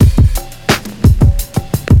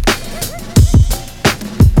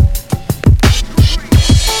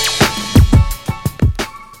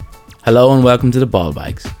Hello and welcome to the Ball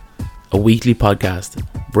Bags, a weekly podcast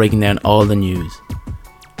breaking down all the news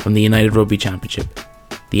from the United Rugby Championship,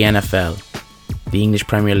 the NFL, the English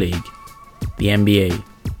Premier League, the NBA,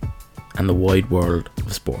 and the wide world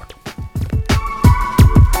of sport.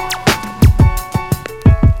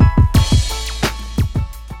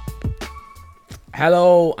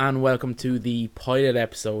 Hello and welcome to the pilot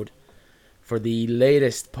episode for the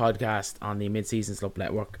latest podcast on the Mid-Season Slump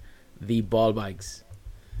Network, the Ball Bags.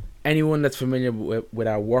 Anyone that's familiar with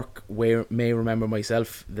our work may remember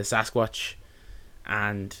myself, the Sasquatch,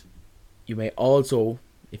 and you may also,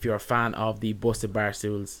 if you're a fan of the Busted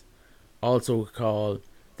Barstools, also call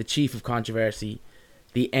the Chief of Controversy,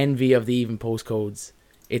 the envy of the even postcodes.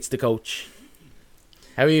 It's the coach.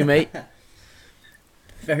 How are you, mate?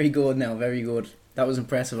 Very good now, very good. That was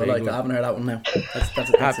impressive. Very I like good. that. I haven't heard that one now.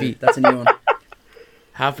 Happy. That's a new one.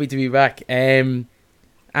 Happy to be back.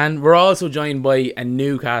 And we're also joined by a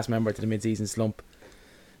new cast member to the Mid-Season Slump,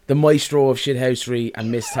 the maestro of shithousery and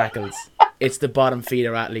missed tackles. It's the bottom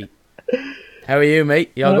feeder athlete. How are you,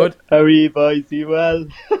 mate? You all good? How are you, boys? You well?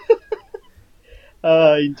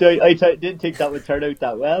 I didn't think that would turn out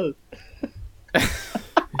that well.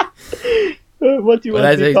 What do you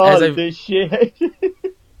want to call this shit?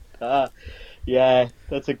 Yeah,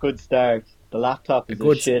 that's a good start. The laptop is a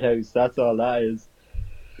shithouse. That's all that is.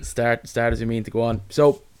 Start as we mean to go on.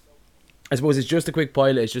 So I suppose it's just a quick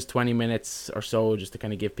pilot. It's just 20 minutes or so just to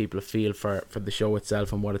kind of give people a feel for the show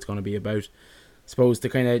itself and what it's going to be about. I suppose to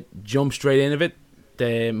kind of jump straight into it,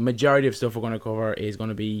 the majority of stuff we're going to cover is going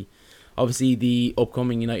to be obviously the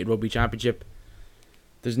upcoming United Rugby Championship.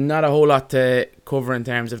 There's not a whole lot to cover in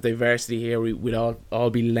terms of diversity here. We'd all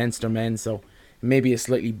be Leinster men, so maybe a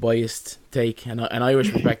slightly biased take, an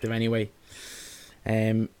Irish perspective anyway.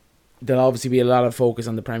 There'll obviously be a lot of focus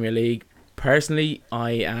on the Premier League. Personally,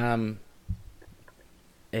 I am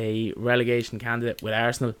a relegation candidate with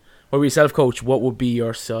Arsenal. What about yourself, coach? What would be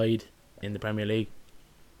your side in the Premier League?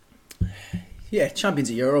 Yeah, champions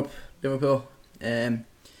of Europe, Liverpool. Well,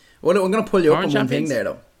 I'm going to pull you up on one thing there,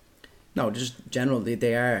 though. No, just general.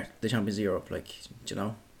 They are the champions of Europe. Like, you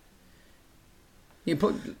know.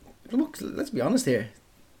 Look, let's be honest here.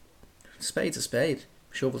 Spade's a spade.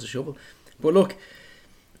 Shovel's a shovel. But look,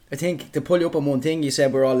 I think to pull you up on one thing, you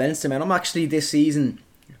said we're all Leinster men. I'm actually this season.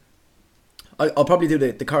 I'll probably do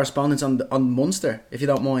the correspondence on Munster, if you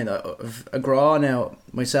don't mind. A Gra now,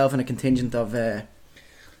 myself and a contingent of. There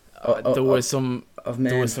was some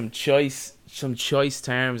choice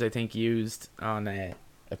terms I think used on a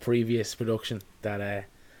previous production that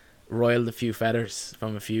roiled a few feathers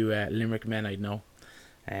from a few Limerick men I'd know.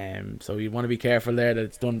 So you want to be careful there that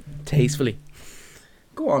it's done tastefully.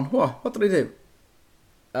 Go on. What did I do?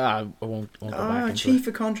 I won't go back into Chief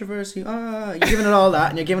of Controversy. You're giving it all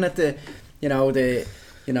that, and you're giving it double the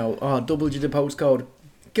postcode.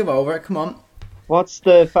 Give over, come on. What's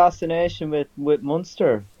the fascination with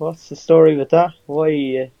Munster? What's the story with that?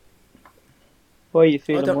 Why are you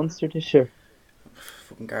feeling Munster this year?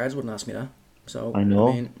 Fucking guards wouldn't ask me that. So I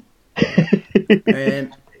know.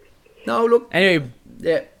 No, look. Anyway,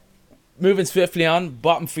 yeah. Moving swiftly on,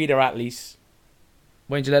 bottom feeder athletes.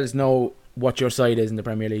 Why don't you let us know what your side is in the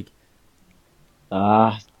Premier League?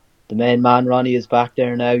 The main man Ronnie is back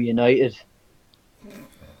there now. United,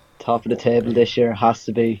 top of the table this year, has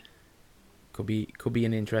to be. Could be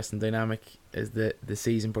an interesting dynamic as the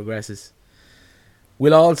season progresses.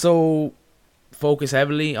 We'll also focus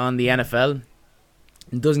heavily on the NFL.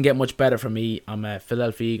 It doesn't get much better for me. I'm a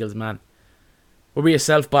Philadelphia Eagles man. What would be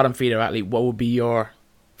yourself, bottom feeder athlete? What would be your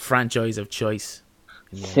franchise of choice?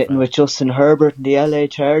 Sitting with Justin Herbert and the LA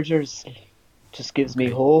Chargers just gives me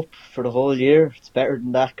hope for the whole year. It's better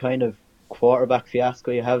than that kind of quarterback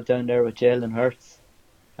fiasco you have down there with Jalen Hurts.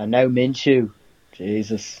 And now Minshew.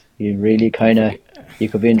 Jesus, you really you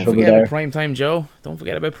could be in trouble there. Primetime Joe. Don't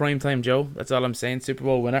forget about Primetime Joe. That's all I'm saying. Super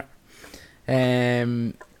Bowl winner.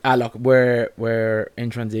 Look, we're in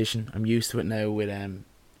transition. I'm used to it now with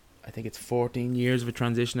I think it's 14 years of a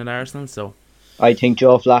transition at Arsenal, so I think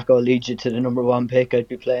Joe Flacco leads you to the number one pick. I'd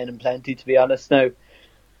be playing him plenty, to be honest now.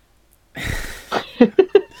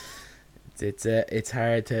 It's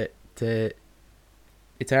hard to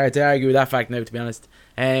argue with that fact now, to be honest.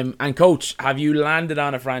 And coach, have you landed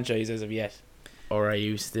on a franchise as of yet, or are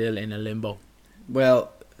you still in a limbo?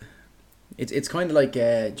 Well, it's kind of like do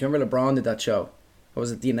you remember LeBron did that show? What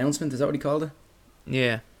was it? The Announcement? Is that what he called it?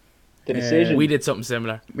 Yeah. The Decision. We did something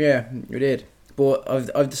similar. Yeah, we did. But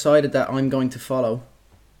I've decided that I'm going to follow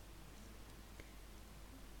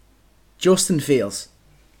Justin Fields.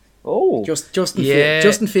 Oh,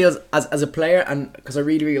 Justin Fields as a player, and because I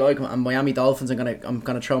really like him, and Miami Dolphins, I'm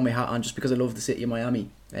gonna throw my hat on just because I love the city of Miami.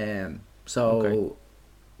 Been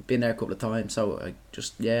there a couple of times, so I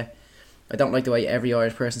don't like the way every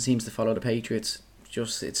Irish person seems to follow the Patriots.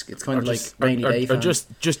 It's kind of like rainy day fans.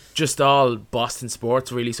 Or just all Boston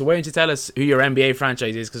sports really. So why don't you tell us who your NBA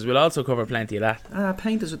franchise is, because we'll also cover plenty of that.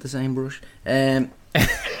 Paint us with the same brush.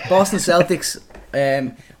 Boston Celtics.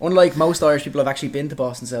 Unlike most Irish people, I've actually been to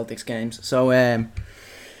Boston Celtics games. So I'm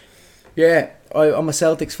a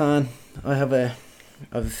Celtics fan. I have a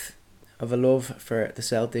love for the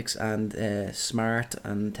Celtics and Smart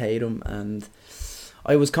and Tatum, and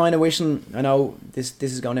I was kind of wishing, I know this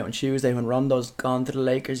is going out on Tuesday when Rondo's gone to the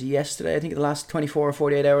Lakers yesterday, I think the last 24 or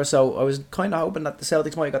 48 hours, so I was kind of hoping that the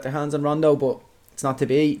Celtics might have got their hands on Rondo, but it's not to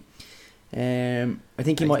be. I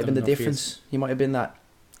think he might have been the difference. He might have been that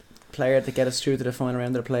player to get us through to the final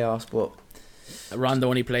round of the playoffs, but Rondo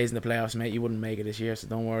only plays in the playoffs, mate. You wouldn't make it this year, so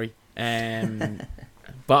don't worry.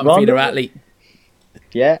 Bottom feeder athlete.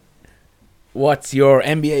 Yeah. What's your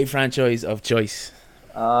NBA franchise of choice?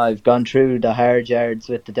 I've gone through the hard yards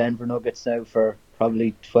with the Denver Nuggets now for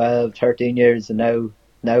probably 12, 13 years, and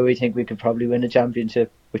now we think we could probably win a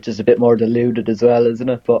championship, which is a bit more diluted as well, isn't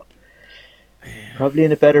it? But probably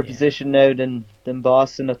in a better position now than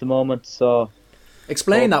Boston at the moment. So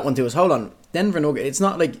explain that one to us. Hold on, Denver Nuggets.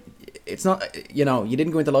 It's not. You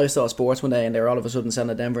didn't go into Lifestyle Sports one day and they were all of a sudden selling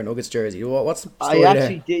a Denver Nuggets jersey. What's the story I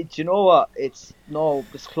actually did. You know what? It's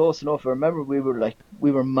close enough. I remember we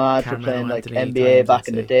were mad for playing like NBA back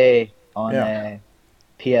in the day on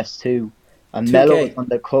PS2, and 2K. Melo was on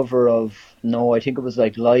the cover of I think it was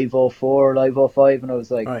like Live 04, Live 05, and I was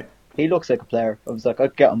like, he looks like a player. I was like,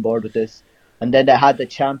 I'd get on board with this. And then they had the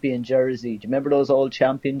champion jersey. Do you remember those old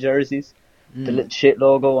champion jerseys? The little shit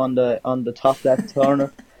logo on the top left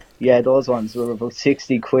corner. Yeah, those ones were about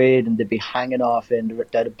 60 quid and they'd be hanging off in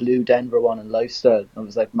the blue Denver one in Lifestyle. I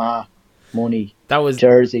was like, money,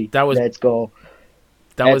 jersey, let's go.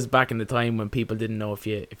 That was back in the time when people didn't know if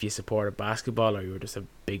you supported basketball or you were just a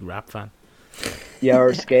big rap fan. Yeah, or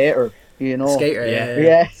a skater, Skater,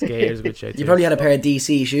 yeah. Skater's a good shit. You probably had a pair of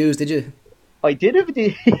DC shoes, did you? I did have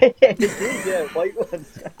white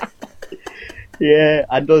ones. Yeah,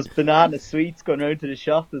 and those banana sweets going round to the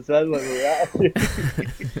shop as well when we were at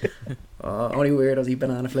it. Only weirdos eat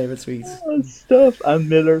banana flavoured sweets. And stuff, and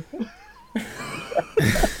Miller.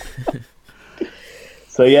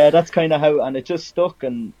 So yeah, that's kind of how, and it just stuck,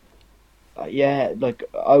 and like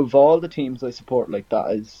out of all the teams I support, like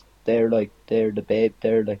they're the baby,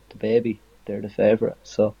 they're the favourite.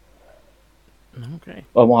 So okay,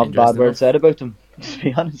 I won't have a bad word said about them, to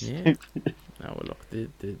be honest. Yeah. No, well, look,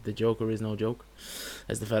 the Joker is no joke,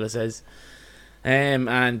 as the fella says.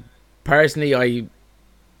 And personally,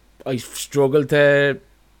 I struggle to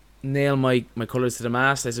nail my colours to the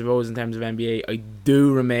mast, I suppose, in terms of NBA. I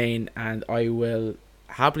do remain, and I will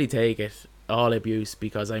happily take it, all abuse,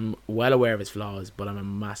 because I'm well aware of his flaws, but I'm a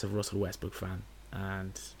massive Russell Westbrook fan.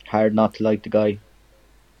 And hard not to like the guy.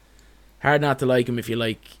 Hard not to like him if you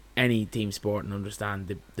like any team sport and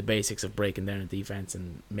understand the basics of breaking down a defense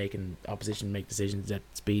and making opposition make decisions at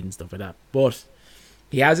speed and stuff like that. But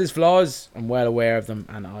he has his flaws. I'm well aware of them,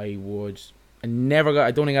 and I don't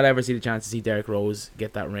think I'll ever see the chance to see Derrick Rose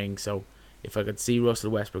get that ring. So if I could see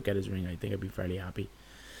Russell Westbrook get his ring, I think I'd be fairly happy.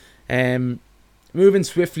 Moving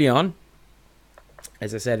swiftly on,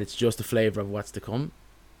 as I said, it's just a flavour of what's to come.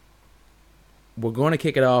 We're going to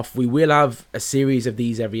kick it off. We will have a series of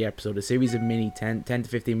these every episode, a series of mini 10 to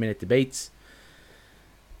 15 minute debates.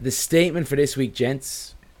 The statement for this week,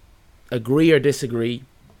 gents, agree or disagree,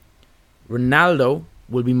 Ronaldo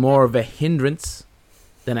will be more of a hindrance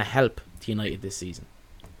than a help to United this season.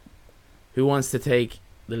 Who wants to take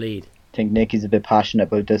the lead? I think Nicky's a bit passionate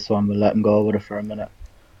about this one. We'll let him go with it for a minute.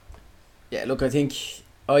 Yeah, look,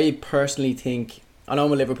 I personally think, I know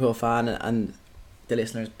I'm a Liverpool fan, and the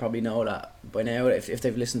listeners probably know that by now if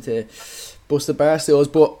they've listened to Busted Barstools,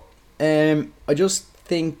 but I just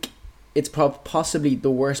think it's possibly the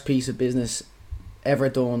worst piece of business ever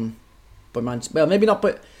done by Manchester. Well, maybe not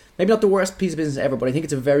the worst piece of business ever, but I think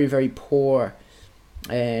it's a very, very poor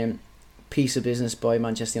piece of business by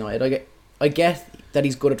Manchester United. I get that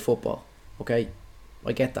he's good at football, okay,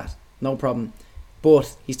 I get that, no problem,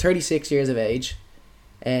 but he's 36 years of age.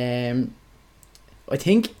 I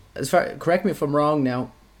think, correct me if I'm wrong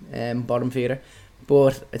now, bottom feeder,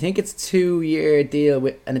 but I think it's a 2-year deal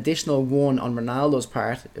with an additional one on Ronaldo's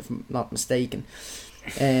part, if I'm not mistaken.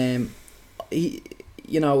 It's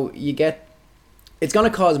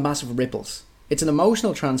going to cause massive ripples. It's an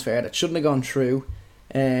emotional transfer that shouldn't have gone through.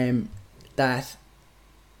 That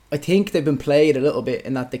I think they've been played a little bit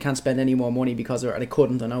in that they can't spend any more money because they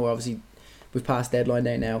couldn't. I know obviously we've passed deadline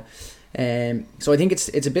day now. So I think it's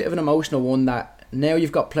a bit of an emotional one that now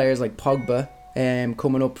you've got players like Pogba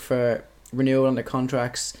coming up for renewal on their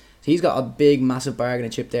contracts. So he's got a big, massive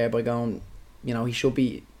bargaining chip there by going, he should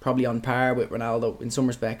be probably on par with Ronaldo in some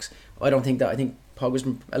respects. I don't think that. I think Pogba's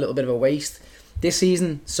been a little bit of a waste this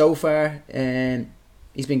season so far.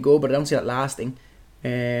 He's been good, but I don't see that lasting.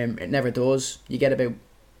 It never does. You get about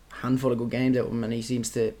a handful of good games out of him and he seems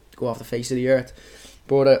to go off the face of the earth.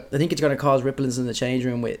 But I think it's going to cause ripplings in the change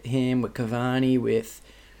room with him, with Cavani, with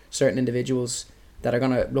certain individuals that are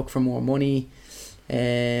going to look for more money.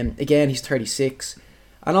 Again, he's 36.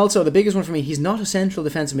 And also, the biggest one for me, he's not a central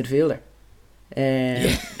defensive midfielder.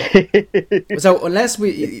 So unless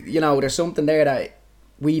there's something there that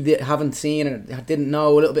we haven't seen or didn't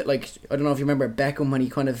know, a little bit like, I don't know if you remember Beckham when he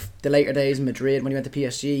kind of, the later days in Madrid, when he went to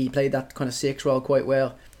PSG, he played that kind of 6 role quite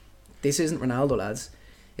well. This isn't Ronaldo, lads.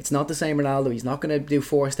 It's not the same Ronaldo. He's not going to do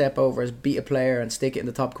 4 step overs, beat a player and stick it in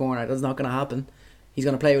the top corner. That's not going to happen. He's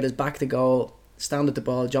going to play with his back to goal, stand at the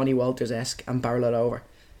ball, Johnny Walters-esque, and barrel it over.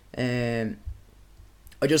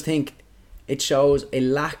 I just think it shows a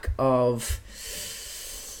lack of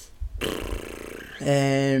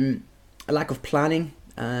planning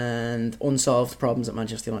and unsolved problems at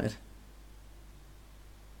Manchester United.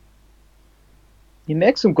 You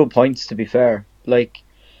make some good points, to be fair. Like,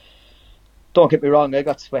 don't get me wrong, I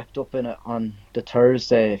got swept up in it on the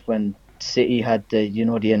Thursday when City had the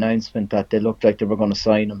announcement that they looked like they were going to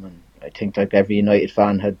sign him, and I think like every United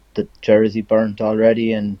fan had the jersey burnt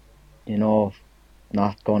already, and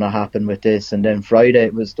not going to happen with this. And then Friday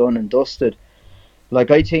it was done and dusted.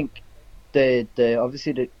 Like, I think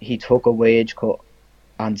obviously he took a wage cut,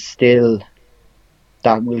 and still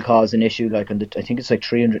that will cause an issue. Like, I think it's like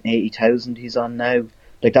 380,000 he's on now.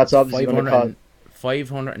 Like, that's obviously going to cause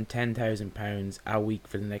 £510,000 a week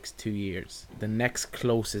for the next 2 years. The next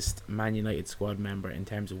closest Man United squad member in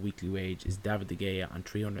terms of weekly wage is David De Gea on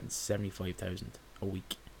 375,000 a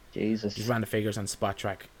week. Jesus. Just ran the figures on Spot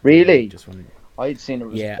Track. Really? Just one. I'd seen it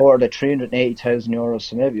was more than 380,000 euros,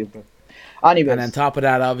 so maybe. Anyways. And on top of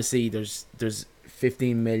that, obviously, there's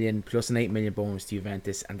 15 million plus an 8 million bonus to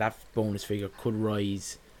Juventus, and that bonus figure could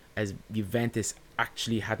rise as Juventus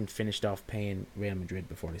actually hadn't finished off paying Real Madrid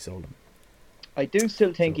before they sold him. I do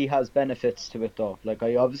still think he has benefits to it, though. Like,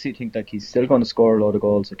 I obviously think like he's still going to score a load of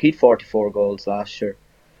goals. Like, he had 44 goals last year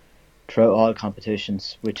throughout all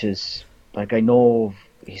competitions, which is, like, I know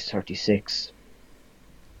he's 36,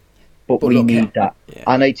 but we need that. Yeah.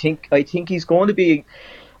 And I think he's going to be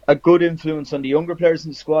a good influence on the younger players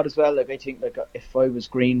in the squad as well. Like, I think like if I was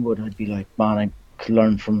Greenwood, I'd be like, man, I could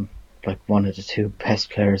learn from like one of the 2 best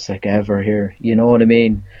players like ever here. You know what I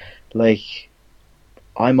mean? Like,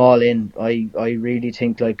 I'm all in. I really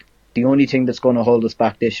think like the only thing that's going to hold us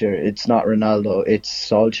back this year, it's not Ronaldo, it's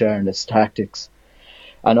Solskjaer and it's tactics.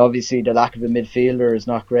 And obviously the lack of a midfielder is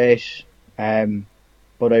not great.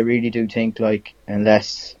 But I really do think like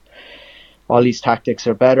unless all these tactics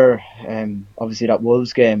are better, obviously that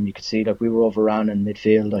Wolves game, you could see like we were overrun in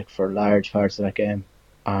midfield like for large parts of that game,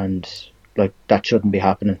 and like that shouldn't be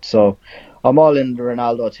happening. So I'm all in the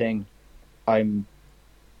Ronaldo thing. I'm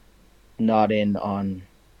not in on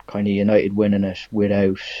kind of United winning it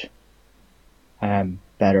without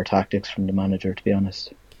better tactics from the manager, to be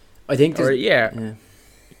honest. I think or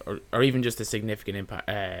even just a significant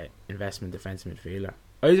investment defensive midfielder.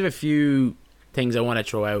 I have a few things I want to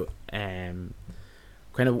throw out. Kind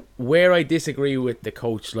of where I disagree with the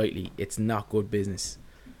coach slightly, it's not good business.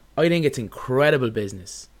 I think it's incredible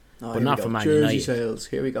business. But not for Man United. Jersey sales.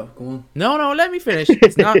 Here we go. Go on. No, let me finish.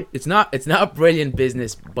 It's not brilliant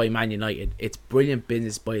business by Man United. It's brilliant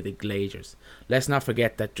business by the Glazers. Let's not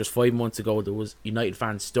forget that just 5 months ago there was United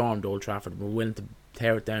fans stormed Old Trafford and were willing to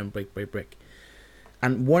tear it down brick by brick.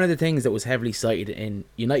 And one of the things that was heavily cited in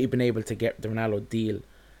United being able to get the Ronaldo deal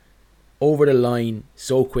over the line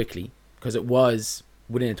so quickly, because it was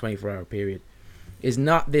within a 24-hour period, is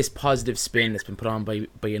not this positive spin that's been put on by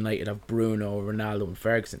United of Bruno, Ronaldo and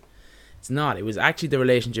Ferguson. It's not. It was actually the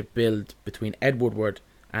relationship built between Ed Woodward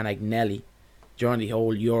and Agnelli during the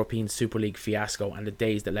whole European Super League fiasco and the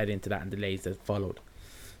days that led into that and the days that followed.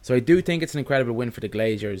 So I do think it's an incredible win for the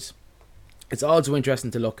Glazers. It's also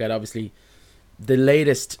interesting to look at, obviously, the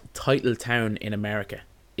latest title town in America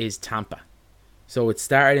is Tampa. So it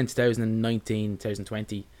started in 2019,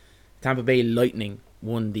 2020. Tampa Bay Lightning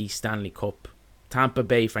won the Stanley Cup. Tampa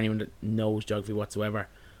Bay, for anyone that knows geography whatsoever,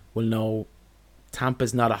 will know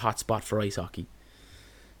Tampa's not a hot spot for ice hockey.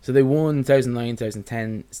 So they won 2009,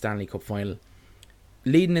 2010 Stanley Cup final.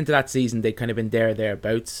 Leading into that season, they'd kind of been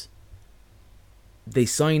thereabouts. they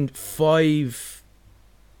signed 5,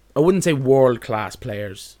 I wouldn't say world-class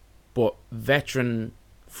players, but veteran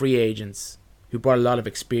free agents who brought a lot of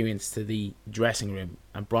experience to the dressing room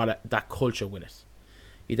and brought that culture with it.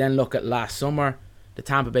 You then look at last summer, the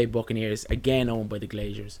Tampa Bay Buccaneers, again owned by the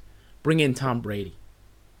Glazers, bring in Tom Brady.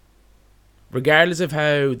 Regardless of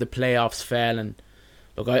how the playoffs fell, and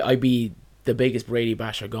look, I'd be the biggest Brady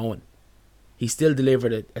basher going, he still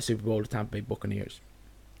delivered a Super Bowl to Tampa Bay Buccaneers.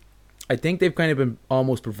 I think they've kind of been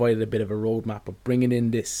almost provided a bit of a roadmap of bringing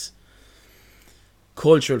in this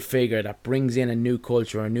cultural figure that brings in a new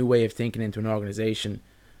culture, a new way of thinking into an organisation,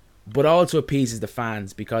 but also appeases the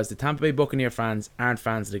fans, because the Tampa Bay Buccaneer fans aren't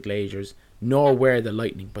fans of the Glazers, nor were the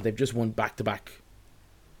Lightning, but they've just won back-to-back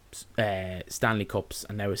Stanley Cups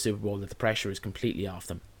and now a Super Bowl, that the pressure is completely off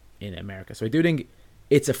them in America. So I do think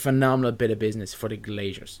it's a phenomenal bit of business for the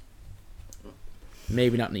Glazers.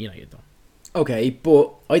 Maybe not in the United though. Okay,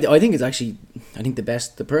 but I think it's actually, I think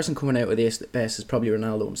the person coming out with this the best is probably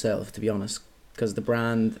Ronaldo himself, to be honest, because of the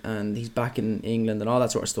brand, and he's back in England and all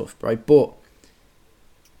that sort of stuff, right? But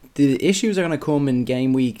the issues are going to come in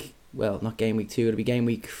game week, well, not game week 2, it'll be game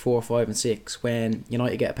week 4, 5 and 6, when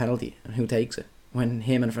United get a penalty, and who takes it? When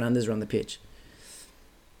him and Fernandes are on the pitch.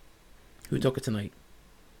 Who took it tonight?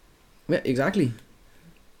 Yeah, exactly.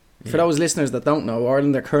 Yeah. For those listeners that don't know,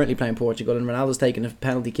 Ireland are currently playing Portugal, and Ronaldo's taken a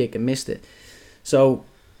penalty kick and missed it. So,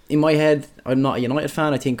 in my head, I'm not a United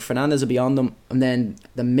fan. I think Fernandes will be on them, and then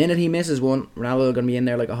the minute he misses one, Ronaldo are going to be in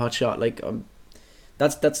there like a hot shot. Like,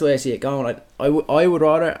 that's the way I see it going. I would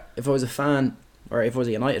rather, if I was a fan, or if I was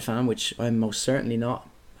a United fan, which I'm most certainly not,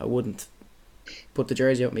 I wouldn't put the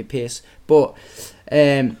jersey out my piss. But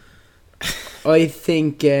I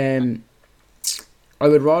think I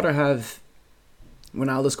would rather have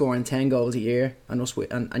Ronaldo scoring 10 goals a year and us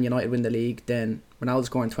and United win the league than Ronaldo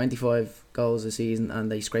scoring 25 goals a season and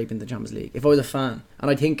they scrape into the Champions League. If I was a fan, and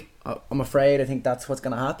I think I'm afraid I think that's what's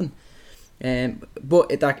going to happen.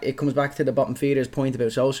 But it comes back to the bottom feeder's point about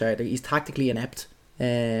Solskjaer. He's tactically inept.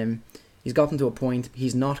 He's gotten to a point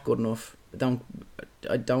he's not good enough.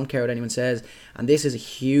 I don't care what anyone says, and this is a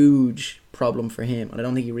huge problem for him, and I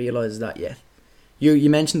don't think he realises that yet. You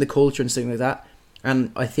mentioned the culture and stuff like that,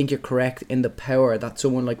 and I think you're correct in the power that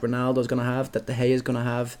someone like Ronaldo is going to have, that De Gea is going to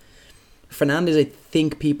have. Fernandes, I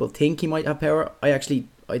think people think he might have power.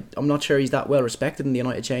 I'm not sure he's that well respected in the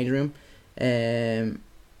United change room. I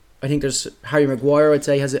think there's Harry Maguire, I'd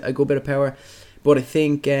say, has a good bit of power, but I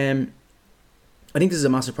think this is a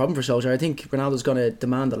massive problem for Solskjaer. I think Ronaldo's going to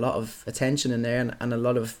demand a lot of attention in there, and a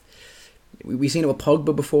lot of... We've seen it with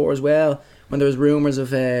Pogba before as well, when there was rumours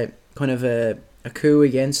of a coup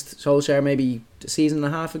against Solskjaer maybe a season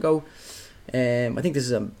and a half ago. I think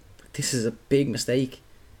this is a big mistake.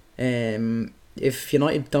 If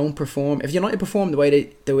United don't perform... If United perform the way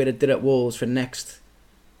they did at Wolves for the next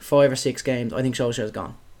 5 or 6 games, I think Solskjaer's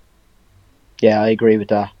gone. Yeah, I agree with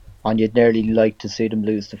that. And you'd nearly like to see them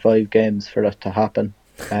lose the 5 games for that to happen.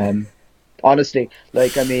 Honestly,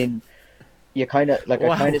 like, I mean, you kind of like,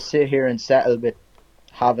 wow. I kind of sit here and settle with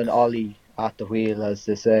having Ollie at the wheel, as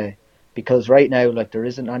they say, because right now, like, there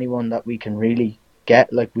isn't anyone that we can really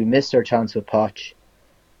get. Like, we missed our chance with Poch.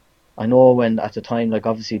 I know when at the time, like,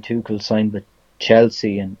 obviously Tuchel signed with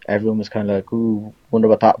Chelsea, and everyone was kind of like, "Ooh, wonder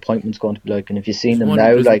what that appointment's going to be like." And if you've seen them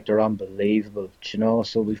now, like, they're unbelievable, you know.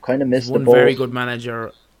 So we've kind of missed the boat. One very good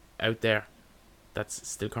manager out there that's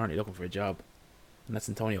still currently looking for a job, and that's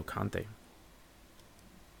Antonio Conte.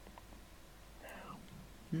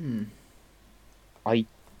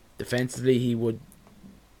 Defensively, he would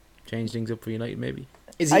change things up for United, maybe.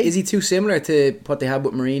 Is he too similar to what they had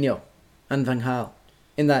with Mourinho and Van Gaal?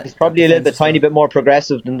 In that he's probably a little bit, tiny bit more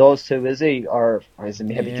progressive than those two, is he? Or is it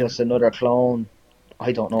maybe just another clone?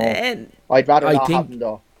 I don't know. I'd rather not have him,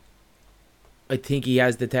 though. I think he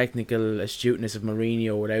has the technical astuteness of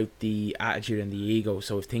Mourinho without the attitude and the ego.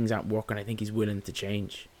 So if things aren't working, I think he's willing to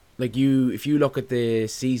change. Like, if you look at the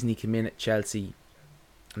season he came in at Chelsea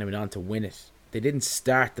and they went on to win it, they didn't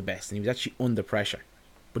start the best, and he was actually under pressure,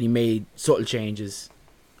 but he made subtle changes.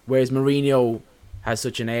 Whereas Mourinho has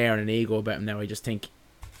such an air and an ego about him now, I just think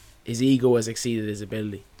his ego has exceeded his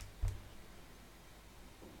ability.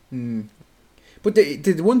 But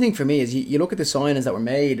the one thing for me is you look at the signings that were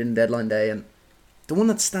made in deadline day, and the one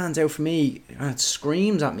that stands out for me, and it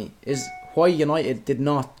screams at me, is why United did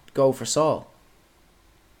not go for Saul.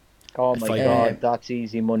 Oh my God, that's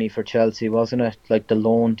easy money for Chelsea, wasn't it? Like the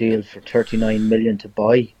loan deal for 39 million to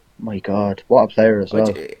buy. My God, what a player as well.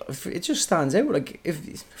 It just stands out. Like,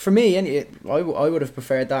 if for me, I would have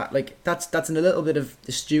preferred that. Like, that's a little bit of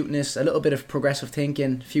astuteness, a little bit of progressive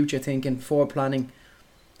thinking, future thinking, forward planning.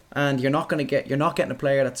 and you're not getting a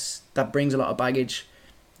player that brings a lot of baggage.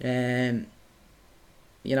 You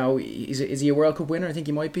know, is he a World Cup winner? I think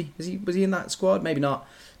he might be. Was he in that squad? Maybe not.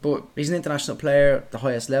 But he's an international player at the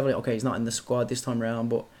highest level. Okay, he's not in the squad this time around,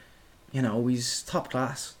 but you know, he's top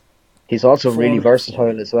class. He's also really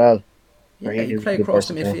versatile as well. Yeah, he can play across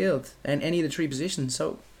the midfield and any of the three positions.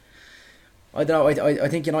 So I don't know. I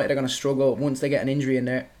think United are going to struggle once they get an injury in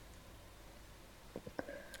there.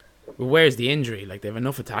 Well, where's the injury? Like, they have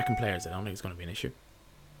enough attacking players. I don't think it's going to be an issue.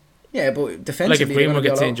 Yeah, but defensively, like if Greenwood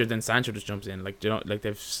gets injured, then Sancho just jumps in. Like, you know, like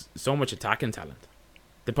they've so much attacking talent.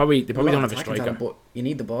 They probably don't have a striker, talent, but you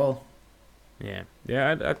need the ball. Yeah,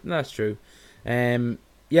 that's true. Yeah,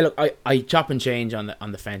 look, I chop and change on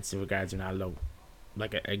the fence in regards to Ronaldo.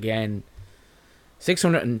 Like, again,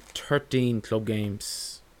 613 club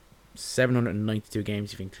games, 792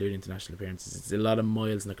 games if you include international appearances. It's a lot of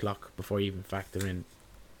miles on the clock before you even factor in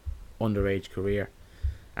underage career.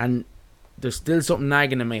 And there's still something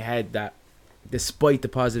nagging in my head that despite the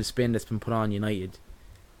positive spin that's been put on United,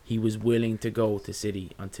 he was willing to go to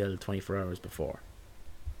City until 24 hours before.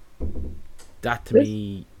 That to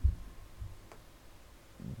me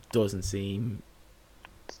doesn't seem...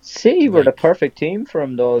 City were the perfect team for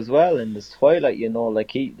him though as well in this twilight, you know,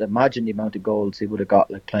 like imagine the amount of goals he would have got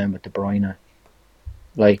like playing with De Bruyne.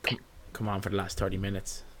 Like, come on for the last 30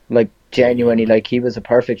 minutes. Like, genuinely, like, he was a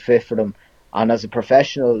perfect fit for them. And as a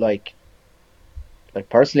professional, like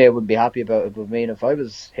personally I would be happy about it, but I mean, if I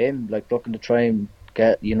was him, like, looking to try and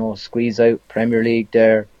get, you know, squeeze out Premier League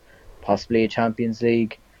there, possibly a Champions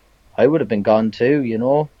League, I would have been gone too, you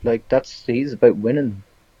know, like, he's about winning,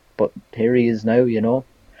 but here he is now, you know,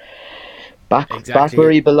 back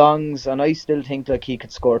where he belongs. And I still think like he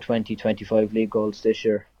could score 20-25 league goals this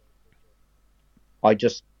year.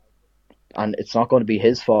 And it's not going to be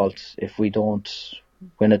his fault if we don't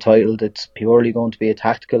win a title. It's purely going to be a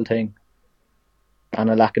tactical thing and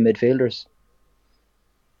a lack of midfielders.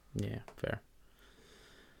 Yeah, fair.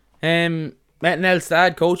 Anything else to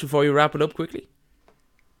add, coach, before you wrap it up quickly?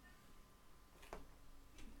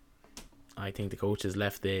 I think the coach has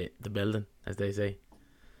left the building, as they say.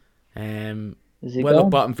 Look,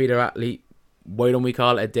 bottom feeder athlete, why don't we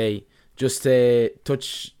call it a day? Just to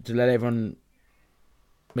let everyone,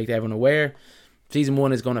 make everyone aware, season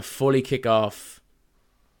 1 is going to fully kick off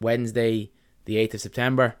Wednesday, the 8th of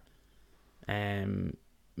September.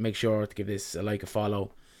 Make sure to give this a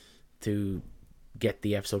follow to get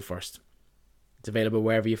the episode first. It's available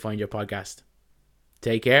wherever you find your podcast.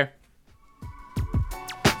 Take care.